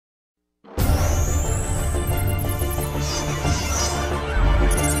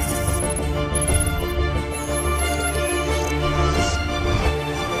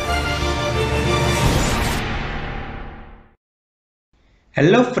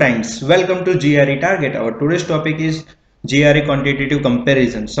Hello friends, welcome to GRE Target. Our today's topic is GRE quantitative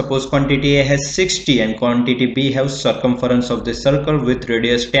comparison. Suppose quantity A has 60 and quantity B has circumference of the circle with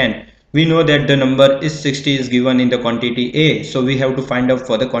radius 10. We know that the number is 60 is given in the quantity A, so we have to find out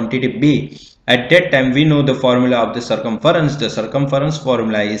for the quantity B. At that time we know the formula of the circumference. The circumference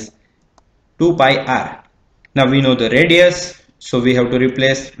formula is 2 pi r. Now we know the radius, so we have to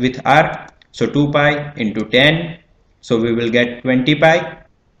replace with r. So 2 pi into 10, so we will get 20 pi.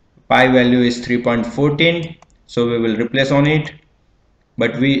 Pi value is 3.14, so we will replace on it,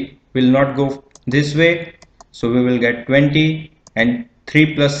 but we will not go this way, so we will get 20 and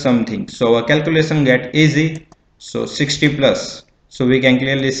 3 plus something, so our calculation get easy. So 60 plus, so we can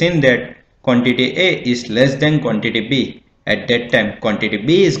clearly see that quantity A is less than quantity B. At that time quantity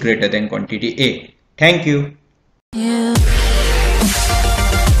B is greater than quantity A. Thank you.